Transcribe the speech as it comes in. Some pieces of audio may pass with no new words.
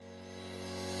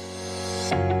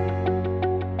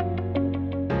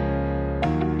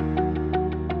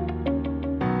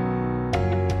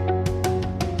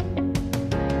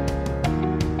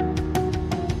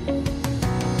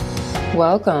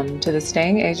Welcome to the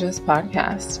Staying Ageless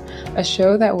podcast, a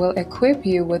show that will equip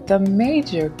you with the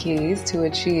major keys to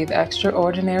achieve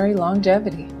extraordinary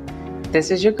longevity.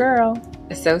 This is your girl,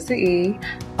 Asosa E,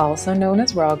 also known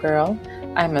as Raw Girl.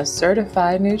 I'm a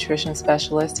certified nutrition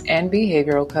specialist and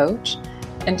behavioral coach,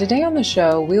 and today on the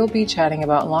show, we'll be chatting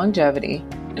about longevity,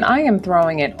 and I am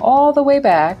throwing it all the way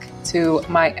back to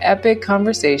my epic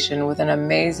conversation with an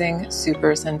amazing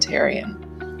super centenarian.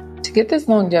 To get this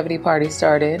longevity party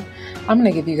started, I'm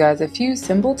going to give you guys a few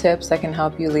simple tips that can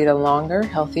help you lead a longer,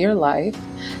 healthier life.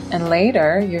 And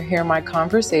later, you'll hear my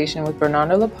conversation with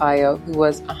Bernardo Lapayo, who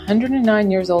was 109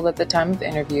 years old at the time of the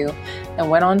interview and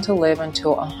went on to live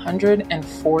until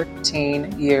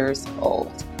 114 years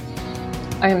old.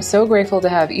 I am so grateful to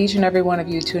have each and every one of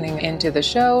you tuning into the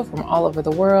show from all over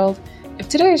the world. If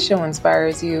today's show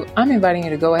inspires you, I'm inviting you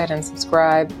to go ahead and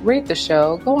subscribe, rate the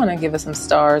show, go on and give us some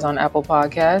stars on Apple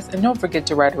Podcasts, and don't forget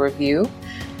to write a review.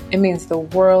 It means the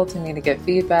world to me to get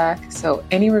feedback, so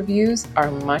any reviews are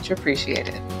much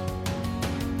appreciated.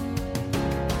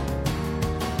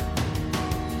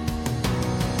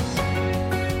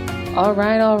 All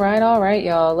right,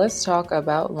 y'all. Let's talk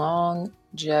about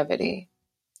longevity.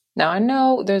 Now, I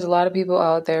know there's a lot of people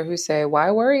out there who say,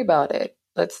 why worry about it?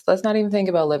 Let's not even think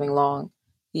about living long.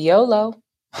 YOLO.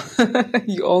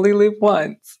 You only live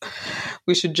once.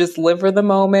 We should just live for the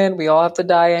moment. We all have to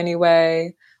die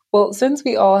anyway. Well, since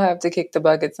we all have to kick the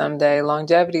bucket someday,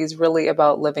 longevity is really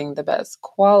about living the best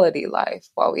quality life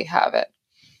while we have it.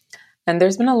 And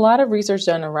there's been a lot of research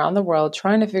done around the world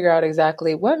trying to figure out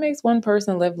exactly what makes one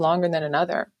person live longer than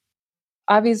another.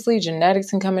 Obviously, genetics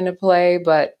can come into play,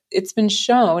 but it's been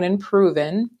shown and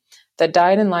proven that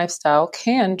diet and lifestyle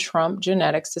can trump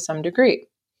genetics to some degree.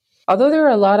 Although there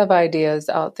are a lot of ideas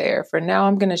out there, for now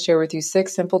I'm going to share with you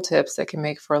 6 simple tips that can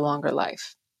make for a longer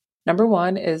life. Number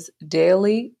 1 is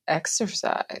daily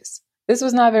exercise. This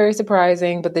was not very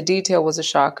surprising, but the detail was a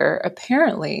shocker.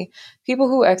 Apparently, people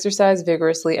who exercise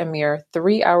vigorously a mere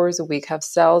 3 hours a week have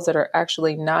cells that are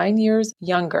actually 9 years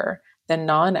younger than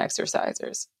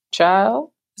non-exercisers.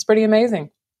 Child, it's pretty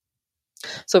amazing.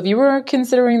 So if you were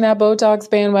considering that Botox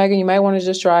bandwagon, you might want to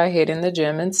just try hitting the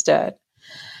gym instead.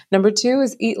 Number 2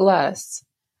 is eat less.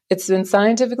 It's been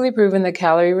scientifically proven that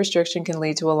calorie restriction can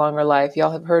lead to a longer life.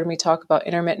 Y'all have heard me talk about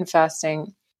intermittent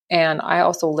fasting, and I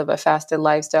also live a fasted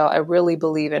lifestyle. I really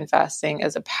believe in fasting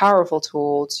as a powerful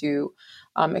tool to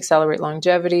accelerate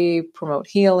longevity, promote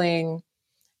healing.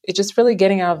 It's just really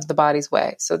getting out of the body's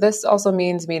way. So this also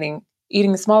means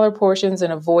eating smaller portions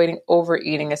and avoiding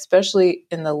overeating, especially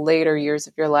in the later years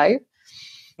of your life.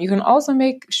 You can also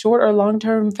make short or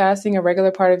long-term fasting a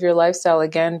regular part of your lifestyle,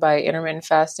 again, by intermittent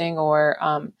fasting or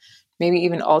maybe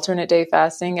even alternate day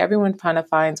fasting. Everyone kind of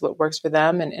finds what works for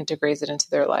them and integrates it into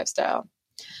their lifestyle.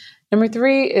 Number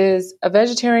 3 is a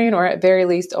vegetarian or at very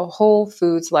least a whole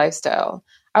foods lifestyle.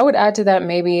 I would add to that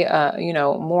maybe,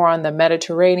 more on the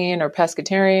Mediterranean or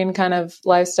pescatarian kind of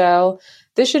lifestyle.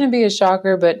 This shouldn't be a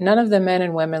shocker, but none of the men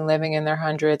and women living in their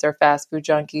hundreds are fast food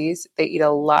junkies. They eat a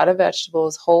lot of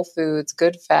vegetables, whole foods,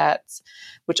 good fats,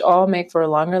 which all make for a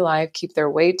longer life, keep their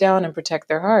weight down, and protect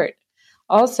their heart.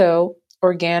 Also,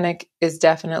 organic is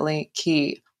definitely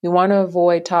key. We want to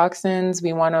avoid toxins.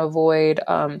 We want to avoid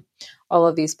all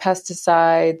of these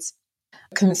pesticides.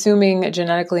 Consuming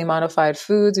genetically modified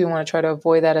foods, we want to try to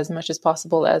avoid that as much as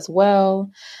possible as well.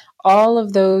 All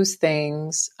of those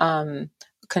things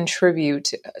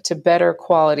contribute to better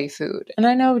quality food. And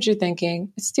I know what you're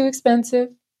thinking, it's too expensive.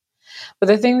 But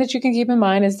the thing that you can keep in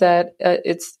mind is that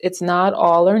it's not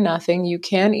all or nothing. You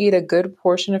can eat a good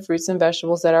portion of fruits and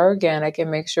vegetables that are organic and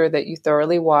make sure that you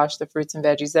thoroughly wash the fruits and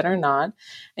veggies that are not.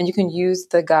 And you can use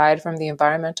the guide from the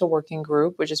Environmental Working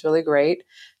Group, which is really great.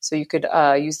 So you could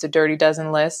use the Dirty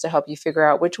Dozen list to help you figure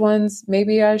out which ones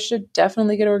maybe I should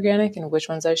definitely get organic and which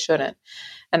ones I shouldn't.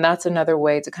 And that's another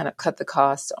way to kind of cut the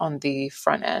cost on the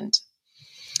front end.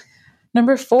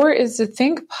 Number 4 is to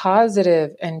think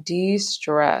positive and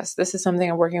de-stress. This is something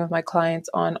I'm working with my clients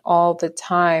on all the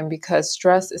time because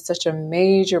stress is such a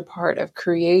major part of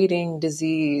creating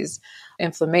disease,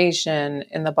 inflammation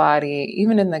in the body,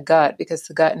 even in the gut, because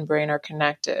the gut and brain are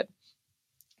connected.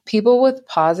 People with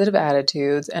positive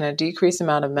attitudes and a decreased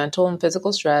amount of mental and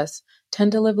physical stress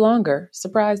tend to live longer.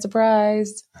 Surprise,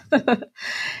 surprise.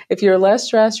 If you're less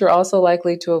stressed, you're also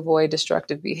likely to avoid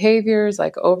destructive behaviors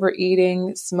like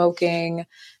overeating, smoking,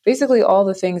 basically all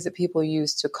the things that people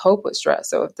use to cope with stress.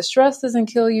 So if the stress doesn't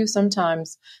kill you,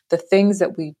 sometimes the things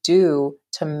that we do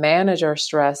to manage our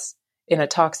stress in a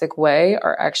toxic way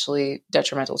are actually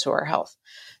detrimental to our health.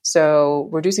 So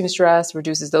reducing stress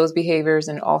reduces those behaviors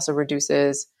and also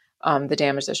reduces the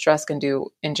damage that stress can do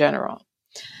in general.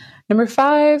 Number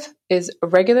 5 is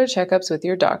regular checkups with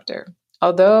your doctor.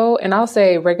 And I'll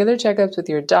say regular checkups with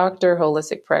your doctor,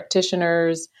 holistic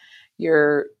practitioners,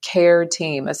 your care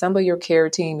team. Assemble your care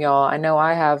team, y'all. I know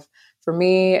I have, for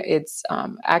me, it's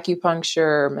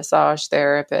acupuncture, massage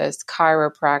therapist,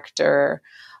 chiropractor,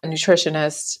 a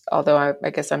nutritionist, although I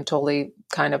guess I'm totally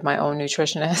kind of my own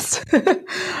nutritionist.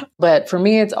 But for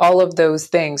me, it's all of those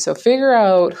things. So figure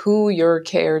out who your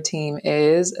care team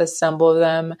is, assemble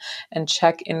them, and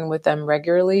check in with them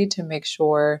regularly to make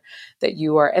sure that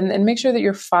you are, and make sure that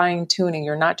you're fine tuning.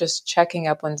 You're not just checking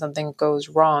up when something goes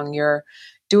wrong. You're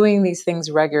doing these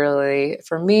things regularly.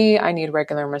 For me, I need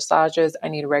regular massages. I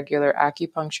need regular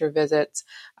acupuncture visits.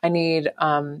 I need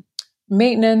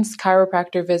maintenance,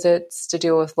 chiropractor visits to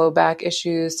deal with low back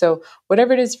issues. So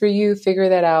whatever it is for you, figure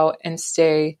that out and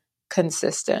stay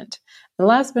consistent. And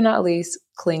last but not least,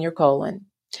 clean your colon.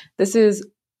 This is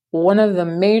one of the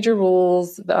major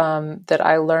rules that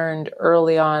I learned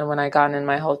early on when I got in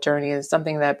my health journey, is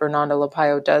something that Bernardo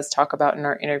Lapayo does talk about in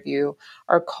our interview.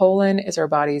 Our colon is our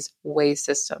body's waste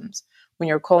systems. When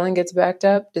your colon gets backed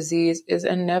up, disease is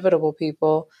inevitable,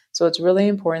 people. So it's really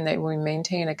important that we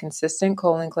maintain a consistent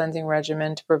colon cleansing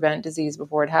regimen to prevent disease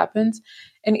before it happens,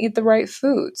 and eat the right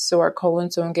foods so our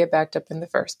colons don't get backed up in the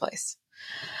first place.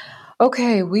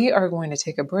 Okay, we are going to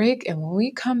take a break, and when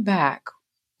we come back,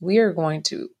 we are going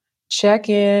to check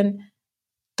in,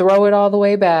 throw it all the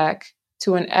way back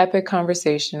to an epic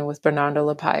conversation with Bernardo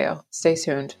Lapayo. Stay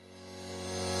tuned.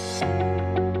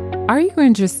 Are you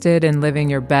interested in living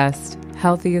your best,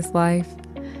 healthiest life?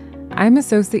 I'm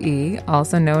Asosa E.,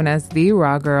 also known as The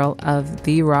Raw Girl of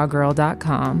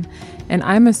TheRawGirl.com, and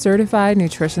I'm a certified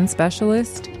nutrition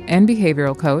specialist and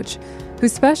behavioral coach who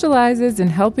specializes in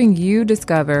helping you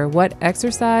discover what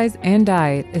exercise and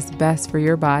diet is best for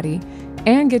your body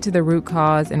and get to the root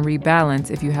cause and rebalance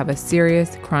if you have a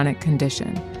serious chronic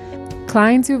condition.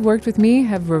 Clients who've worked with me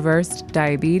have reversed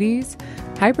diabetes,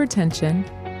 hypertension,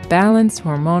 balanced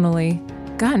hormonally,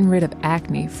 gotten rid of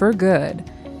acne for good,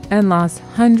 and lost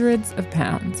hundreds of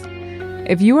pounds.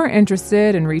 If you are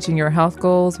interested in reaching your health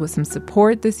goals with some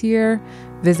support this year,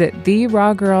 visit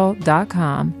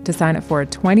TheRawGirl.com to sign up for a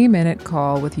 20-minute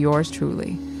call with yours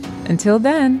truly. Until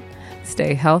then,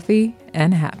 stay healthy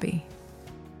and happy.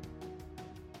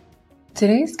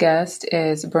 Today's guest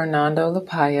is Bernardo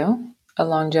Lapayo, a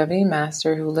longevity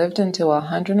master who lived until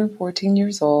 114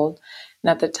 years old,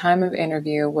 and at the time of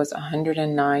interview was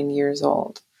 109 years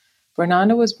old.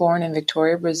 Bernardo was born in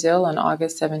Victoria, Brazil on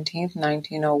August 17,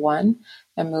 1901,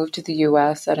 and moved to the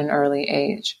U.S. at an early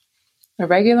age. A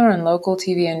regular on local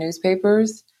TV and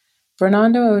newspapers,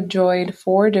 Bernardo enjoyed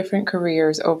 4 different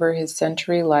careers over his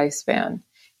century lifespan.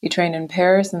 He trained in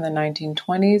Paris in the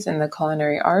 1920s in the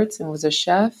culinary arts and was a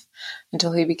chef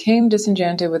until he became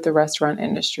disenchanted with the restaurant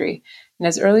industry. In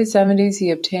his early 70s, he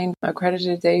obtained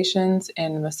accreditations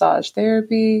in massage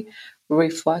therapy,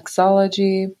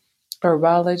 reflexology,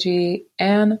 herbology,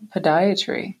 and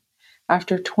podiatry.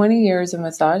 After 20 years of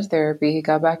massage therapy, he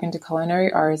got back into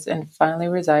culinary arts and finally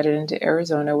resided into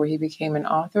Arizona, where he became an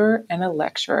author and a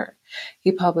lecturer.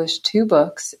 He published 2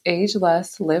 books, Age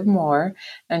Less, Live More,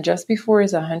 and just before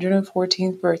his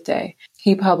 114th birthday,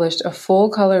 he published a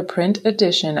full-color print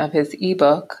edition of his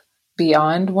ebook,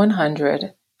 Beyond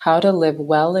 100, How to Live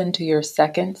Well into Your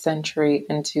Second Century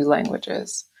in 2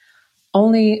 Languages.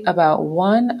 Only about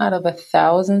 1 out of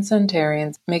 1,000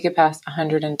 centenarians make it past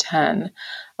 110,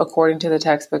 according to the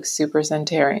textbook Super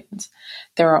Centenarians.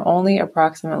 There are only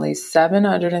approximately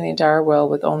 700 in the entire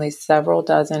world, with only several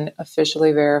dozen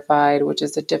officially verified, which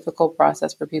is a difficult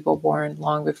process for people born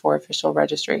long before official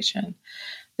registration.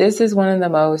 This is one of the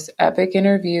most epic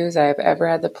interviews I have ever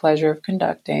had the pleasure of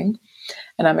conducting,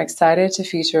 and I'm excited to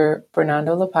feature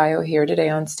Bernardo Lapayo here today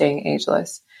on Staying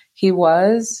Ageless. He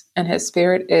was, and his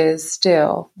spirit is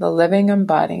still, the living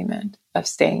embodiment of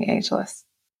staying ageless.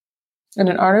 In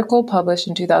an article published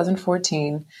in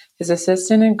 2014, his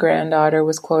assistant and granddaughter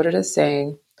was quoted as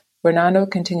saying, "Bernardo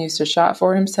continues to shop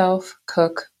for himself,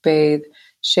 cook, bathe,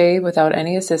 shave without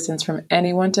any assistance from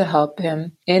anyone to help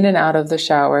him in and out of the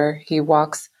shower. He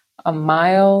walks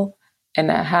 1.5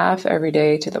 miles every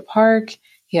day to the park.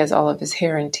 He has all of his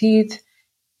hair and teeth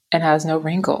and has no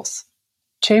wrinkles."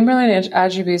 Chamberlain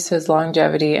attributes his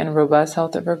longevity and robust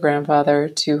health of her grandfather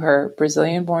to her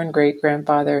Brazilian-born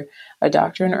great-grandfather, a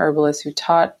doctor and herbalist who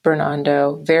taught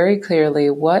Bernardo very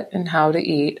clearly what and how to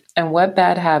eat and what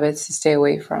bad habits to stay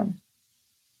away from.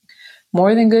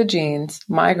 More than good genes,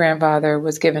 my grandfather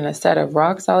was given a set of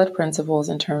rock-solid principles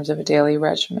in terms of a daily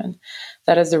regimen.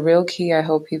 That is the real key I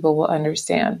hope people will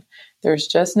understand. There's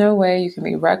just no way you can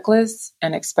be reckless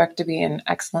and expect to be in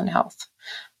excellent health.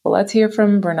 Well, let's hear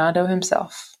from Bernardo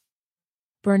himself.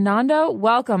 Bernardo,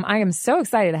 welcome. I am so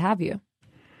excited to have you.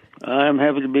 I'm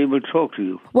happy to be able to talk to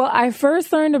you. Well, I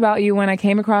first learned about you when I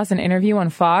came across an interview on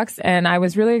Fox, and I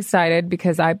was really excited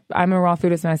because I'm a raw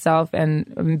foodist myself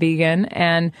and I'm vegan,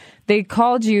 and they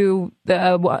called you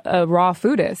a raw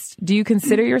foodist. Do you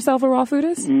consider yourself a raw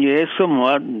foodist? Yes,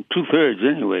 somewhat,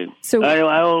 2/3 anyway. So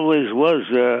I always was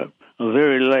a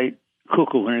very light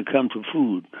cooker when it comes to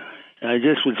food. I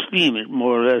just would steam it,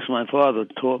 more or less. My father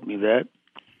taught me that,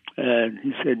 and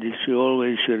he said that you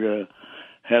always should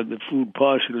have the food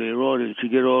partially raw to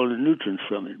get all the nutrients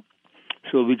from it.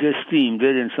 So we just steamed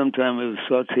it, and sometimes we would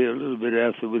saute a little bit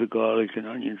after with the garlic and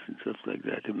onions and stuff like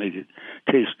that to make it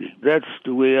tasty. That's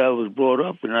the way I was brought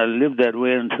up, and I lived that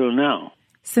way until now.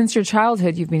 Since your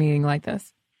childhood, you've been eating like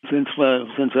this? Since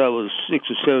I was 6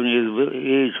 or 7 years of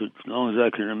age, as long as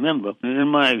I can remember. In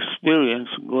my experience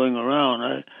going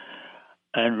around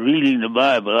and reading the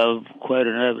Bible, I was quite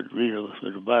an avid reader as far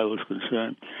as the Bible is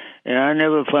concerned. And I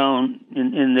never found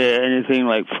in there anything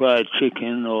like fried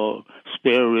chicken or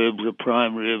spare ribs or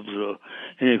prime ribs or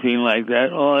anything like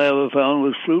that. All I ever found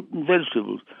was fruit and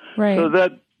vegetables. Right. So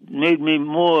that made me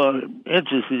more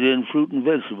interested in fruit and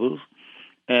vegetables.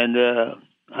 And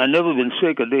I've never been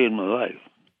sick a day in my life.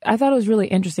 I thought it was really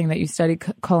interesting that you studied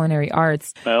culinary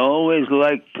arts. I always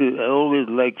liked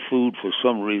food for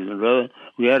some reason.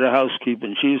 We had a housekeeper,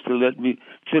 and she used to let me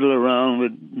fiddle around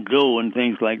with dough and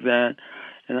things like that.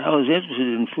 And I was interested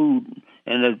in food,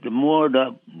 and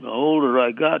the older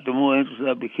I got, the more interested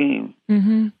I became.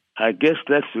 Mm-hmm. I guess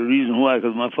that's the reason why,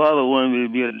 because my father wanted me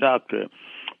to be a doctor,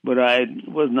 but I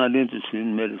was not interested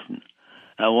in medicine.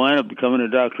 I wound up becoming a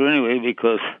doctor anyway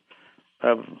because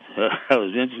I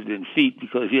was interested in feet,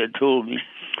 because he had told me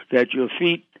that your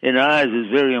feet and eyes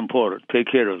is very important. Take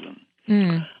care of them.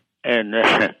 Mm. And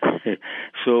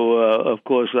so, of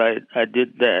course, I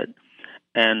did that.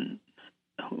 And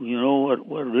you know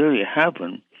what really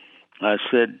happened? I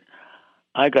said,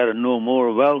 I got to know more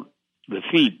about the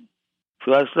feet.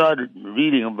 So I started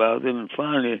reading about them, and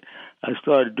finally I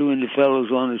started doing the fellows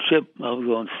on the ship. I was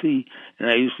on sea, and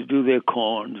I used to do their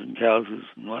corns and calluses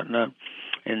and whatnot.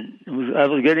 And I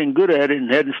was getting good at it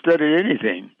and hadn't studied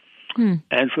anything.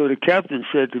 And so the captain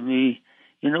said to me,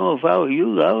 you know, if I were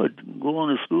you, I would go on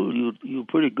to school. You're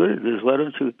pretty good at this. Why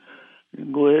don't you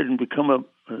go ahead and become a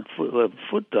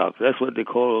foot doctor? That's what they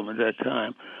called them at that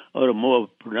time. Or the more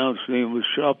pronounced name was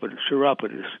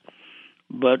chiropodist.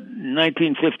 But in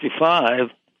 1955,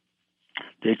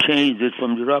 they changed it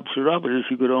from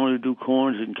chiropodist. You could only do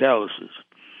corns and calluses.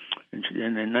 And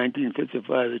in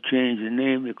 1955, they changed the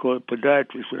name. They called it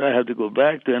podiatrist. But I had to go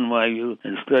back to NYU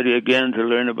and study again to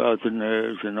learn about the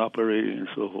nerves and operating and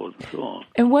so forth and so on.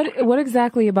 And what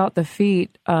exactly about the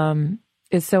feet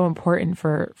is so important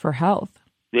for health?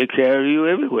 They carry you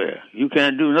everywhere. You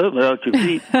can't do nothing without your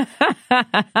feet.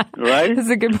 Right? That's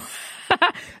a good.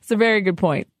 It's a very good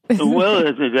point. Well,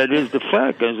 that is the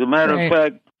fact. As a matter of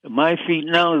fact, my feet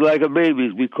now is like a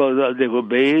baby's, because they were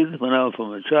bathed when I was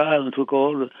from a child and took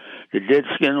all the dead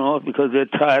skin off, because they're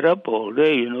tied up all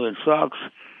day, you know, in socks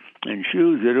and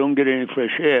shoes. They don't get any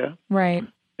fresh air. Right.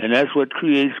 And that's what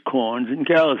creates corns and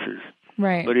calluses.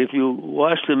 Right. But if you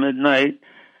wash them at night,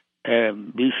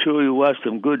 be sure you wash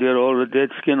them good, get all the dead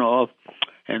skin off,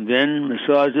 and then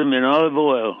massage them in olive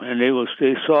oil, and they will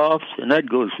stay soft, and that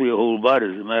goes for your whole body,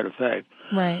 as a matter of fact.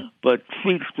 Right. But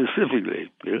feet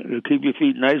specifically, it'll keep your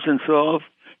feet nice and soft.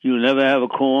 You'll never have a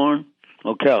corn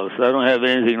or callus. I don't have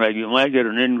anything like you might get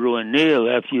an ingrowing nail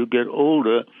after you get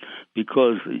older,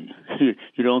 because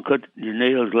you don't cut your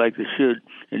nails like they should,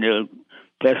 and they'll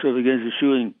press up against the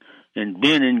shoe and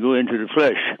bend and go into the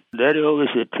flesh. Daddy always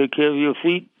said, take care of your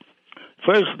feet.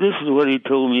 First, this is what he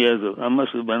told me I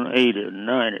must have been 8 or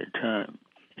 9 at the time.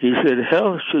 He said,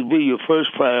 health should be your first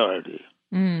priority.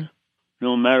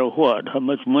 No matter what, how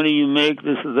much money you make,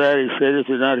 this or that. He said, if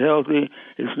you're not healthy,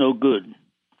 it's no good.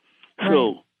 Right.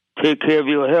 So take care of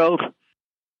your health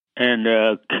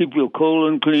and keep your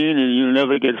colon clean, and you'll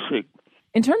never get sick.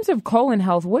 In terms of colon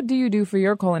health, what do you do for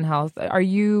your colon health? Are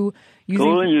you using...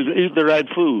 Colon, you eat the right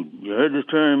food. You heard the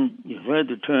term,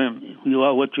 you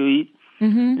are what you eat.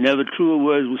 Mm-hmm. Never truer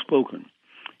words were spoken.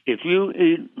 If you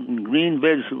eat green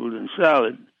vegetables and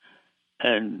salad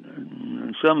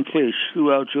and some fish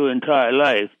throughout your entire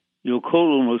life, your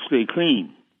colon will stay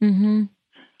clean. Mm-hmm.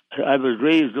 I was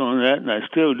raised on that, and I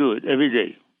still do it every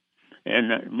day.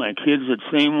 And my kids are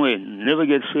the same way. Never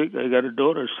get sick. I got a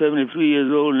daughter, 73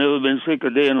 years old, never been sick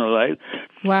a day in her life.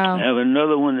 Wow. I have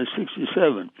another one that's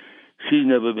 67. She's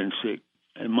never been sick.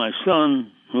 And my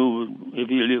son, who, if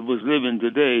he was living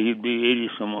today, he'd be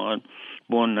 80-some-odd,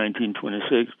 born in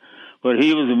 1926. But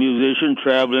he was a musician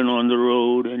traveling on the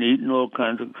road and eating all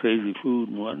kinds of crazy food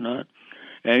and whatnot.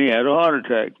 And he had a heart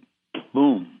attack.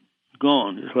 Boom.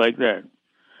 Gone. Just like that.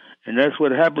 And that's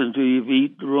what happens to you if you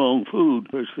eat the wrong food.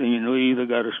 First thing you know, you either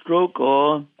got a stroke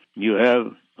or you have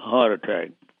a heart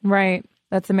attack. Right.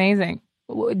 That's amazing.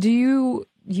 Do you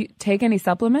take any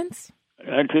supplements?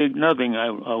 I take nothing.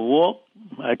 I walk.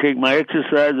 I take my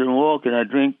exercise and walk, and I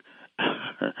drink.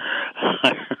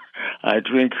 I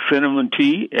drink cinnamon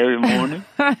tea every morning.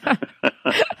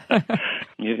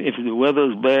 If the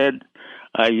weather's bad,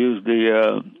 I use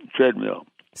the treadmill.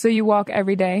 So you walk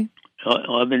every day?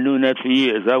 I've been doing that for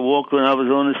years. I walked when I was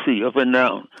on the sea, up and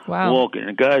down, walking.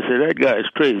 The guy said, that guy's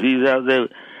crazy. He's out there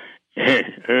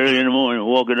early in the morning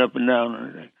walking up and down.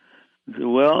 I said,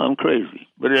 well, I'm crazy.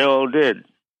 But they're all dead.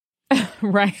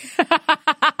 Right.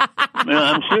 Man,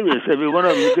 I'm serious. Every one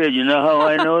of them is dead. You know how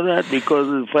I know that? Because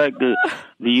of the fact that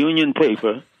the Union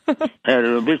paper had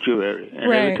an obituary.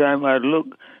 And every time I'd look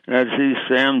and I'd see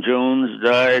Sam Jones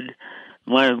died,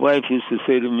 my wife used to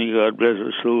say to me, God bless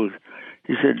her soul,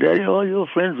 she said, Daddy, all your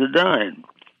friends are dying.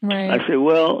 Right. I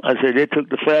said, they took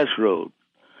the fast road,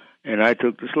 and I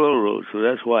took the slow road, so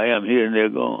that's why I'm here and they're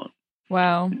gone.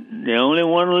 Wow. The only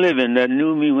one living that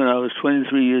knew me when I was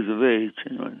 23 years of age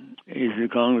is the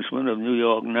congressman of New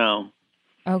York now.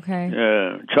 Okay.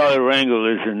 Charlie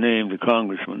Rangel is the name, the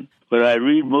congressman. But I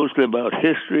read mostly about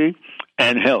history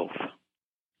and health.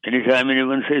 Anytime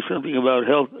anyone says something about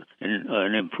health and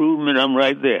an improvement, I'm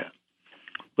right there.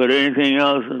 But anything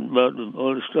else about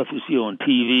all the stuff you see on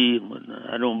TV,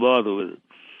 I don't bother with it.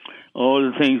 All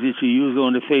the things that you use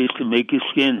on the face to make your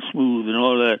skin smooth and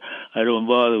all that, I don't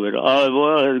bother with it. Olive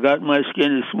oil has got my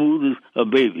skin as smooth as a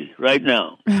baby right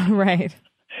now. Right.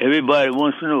 Everybody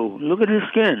wants to know, look at his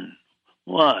skin.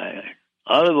 Why?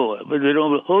 Olive oil. But they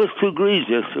don't, it's too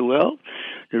greasy. I say, well,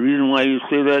 the reason why you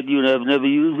say that, you have never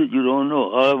used it, you don't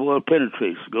know. Olive oil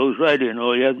penetrates, goes right in.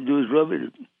 All you have to do is rub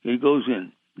it. It goes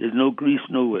in. There's no grease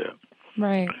nowhere.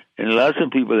 Right. And lots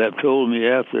of people have told me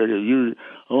after they've used it,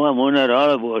 oh, I'm on that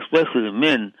olive oil, especially the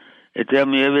men. They tell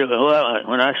me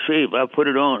when I shave, I put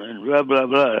it on and blah, blah,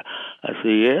 blah. I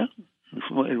say, yeah,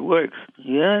 it works.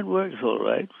 Yeah, it works all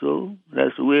right. So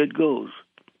that's the way it goes.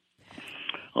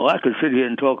 Oh, I could sit here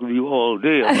and talk with you all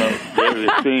day about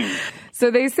various things. So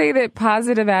they say that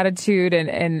positive attitude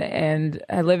and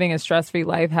living a stress-free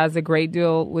life has a great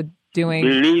deal with doing.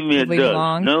 Believe me, it does.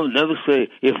 Long. No, never say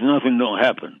if nothing don't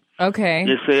happen. Okay.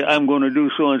 Just say I'm going to do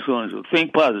so and so and so.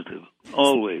 Think positive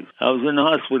always. I was in the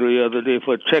hospital the other day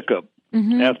for a checkup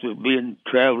after being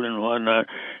traveling and whatnot.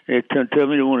 They tell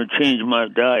me they want to change my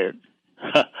diet.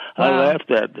 I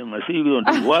laughed at them. I said, "You going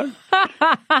to do what?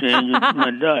 Change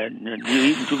my diet? You're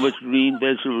eating too much green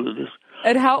vegetables."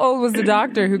 And how old was the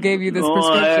doctor who gave you this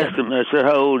prescription? I asked him. I said,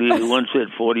 how old are you? One said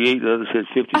 48, the other said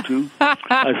 52.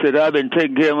 I said, I've been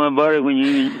taking care of my body when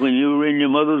you were in your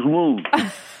mother's womb.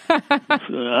 So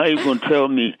how you going to tell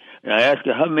me? And I asked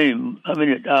her, how many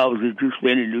hours did you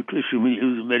spend in nutrition when you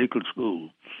was in medical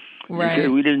school? Right. She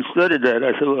said, we didn't study that.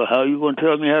 I said, well, how are you going to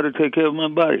tell me how to take care of my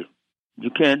body? You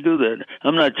can't do that.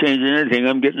 I'm not changing anything.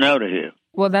 I'm getting out of here.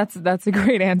 Well, that's a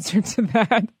great answer to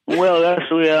that. Well, that's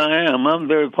the way I am. I'm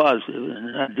very positive,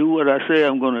 and I do what I say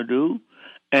I'm going to do,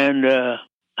 and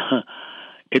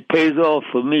it pays off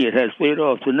for me. It has paid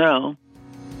off to now.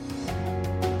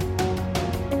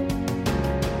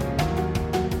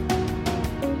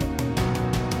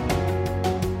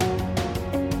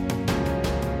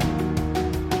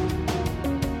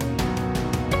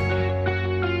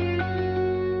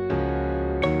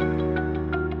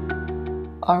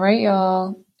 All right,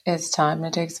 y'all. It's time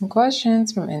to take some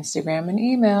questions from Instagram and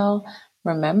email.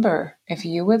 Remember, if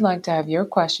you would like to have your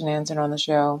question answered on the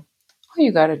show, all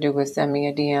you got to do is send me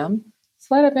a DM,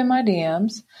 slide up in my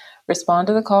DMs, respond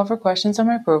to the call for questions on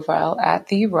my profile at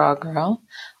The Raw Girl,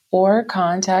 or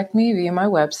contact me via my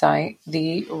website,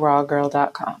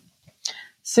 therawgirl.com.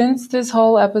 Since this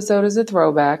whole episode is a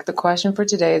throwback, the question for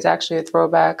today is actually a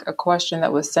throwback, a question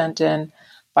that was sent in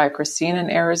by Christine in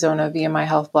Arizona via my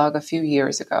health blog a few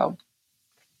years ago.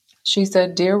 She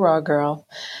said, Dear Raw Girl,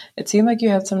 it seemed like you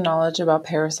had some knowledge about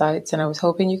parasites, and I was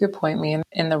hoping you could point me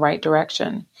in the right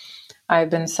direction. I have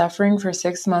been suffering for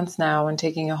 6 months now and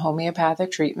taking a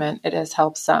homeopathic treatment. It has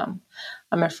helped some.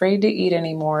 I'm afraid to eat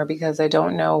anymore because I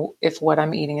don't know if what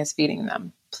I'm eating is feeding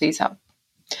them. Please help.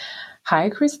 Hi,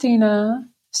 Christina.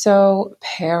 So,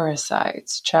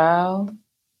 parasites, child.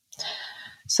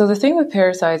 So the thing with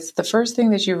parasites, the first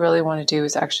thing that you really want to do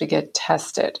is actually get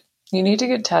tested. You need to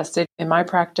get tested. In my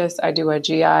practice, I do a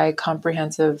GI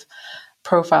comprehensive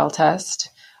profile test,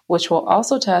 which will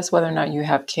also test whether or not you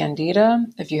have candida,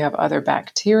 if you have other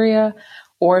bacteria,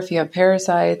 or if you have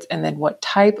parasites, and then what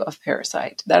type of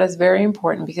parasite. That is very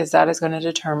important because that is going to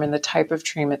determine the type of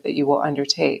treatment that you will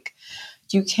undertake.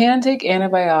 You can take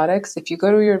antibiotics. If you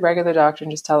go to your regular doctor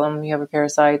and just tell them you have a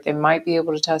parasite, they might be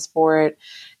able to test for it.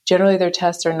 Generally, their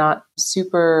tests are not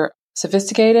super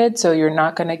sophisticated, so you're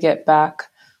not going to get back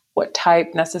what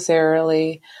type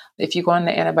necessarily. If you go on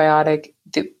the antibiotic,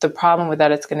 the problem with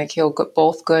that, it's going to kill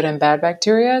both good and bad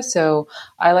bacteria. So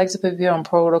I like to put people on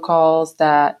protocols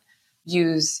that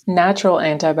use natural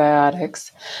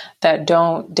antibiotics that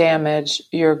don't damage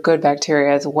your good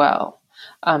bacteria as well.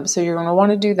 So you're going to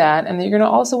want to do that. And then you're going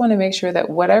to also want to make sure that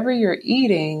whatever you're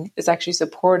eating is actually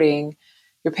supporting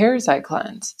your parasite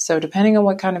cleanse. So depending on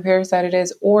what kind of parasite it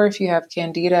is, or if you have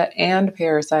candida and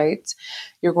parasites,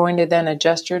 you're going to then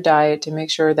adjust your diet to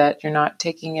make sure that you're not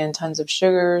taking in tons of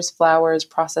sugars, flours,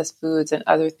 processed foods, and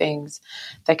other things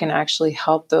that can actually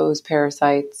help those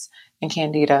parasites and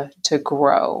candida to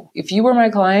grow. If you were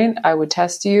my client, I would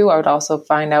test you. I would also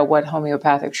find out what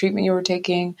homeopathic treatment you were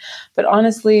taking. But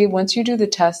honestly, once you do the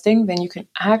testing, then you can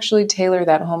actually tailor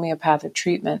that homeopathic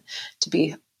treatment to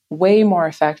be way more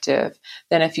effective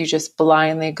than if you just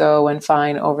blindly go and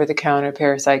find over-the-counter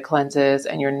parasite cleanses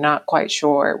and you're not quite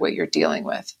sure what you're dealing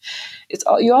with.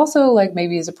 You also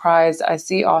maybe be surprised. I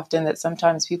see often that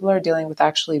sometimes people are dealing with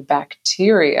actually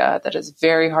bacteria that is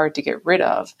very hard to get rid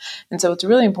of. And so it's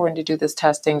really important to do this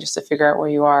testing just to figure out where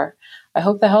you are. I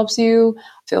hope that helps you.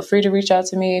 Feel free to reach out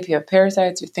to me if you have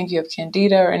parasites, you think you have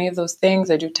candida or any of those things.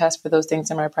 I do test for those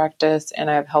things in my practice and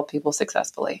I've helped people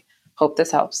successfully. Hope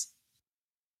this helps.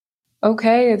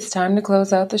 Okay, it's time to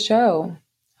close out the show.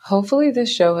 Hopefully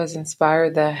this show has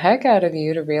inspired the heck out of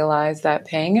you to realize that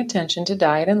paying attention to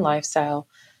diet and lifestyle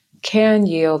can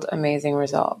yield amazing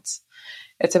results.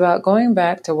 It's about going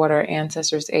back to what our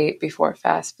ancestors ate before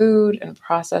fast food and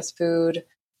processed food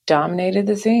dominated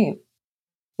the scene.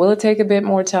 Will it take a bit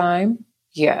more time?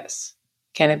 Yes.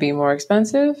 Can it be more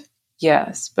expensive?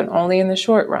 Yes, but only in the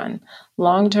short run.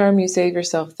 Long term, you save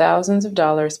yourself thousands of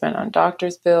dollars spent on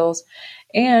doctor's bills,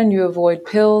 and you avoid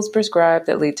pills prescribed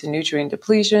that lead to nutrient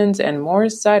depletions and more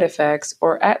side effects,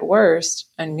 or at worst,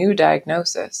 a new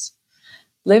diagnosis.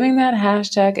 Living that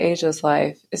 #ageless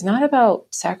life is not about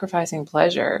sacrificing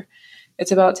pleasure.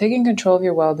 It's about taking control of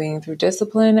your well-being through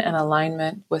discipline and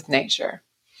alignment with nature.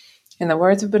 In the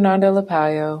words of Bernardo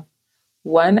Lapallo,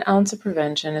 1 ounce of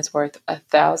prevention is worth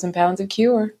 1,000 pounds of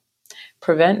cure.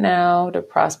 Prevent now to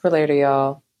prosper later,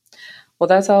 y'all. Well,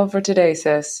 that's all for today,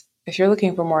 sis. If you're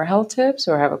looking for more health tips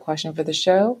or have a question for the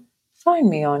show, find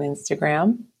me on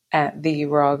Instagram at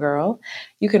TheRawGirl.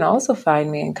 You can also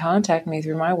find me and contact me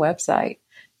through my website,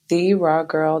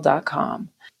 TheRawGirl.com.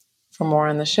 For more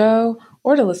on the show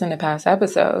or to listen to past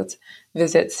episodes,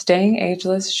 visit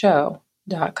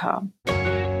StayingAgelessShow.com.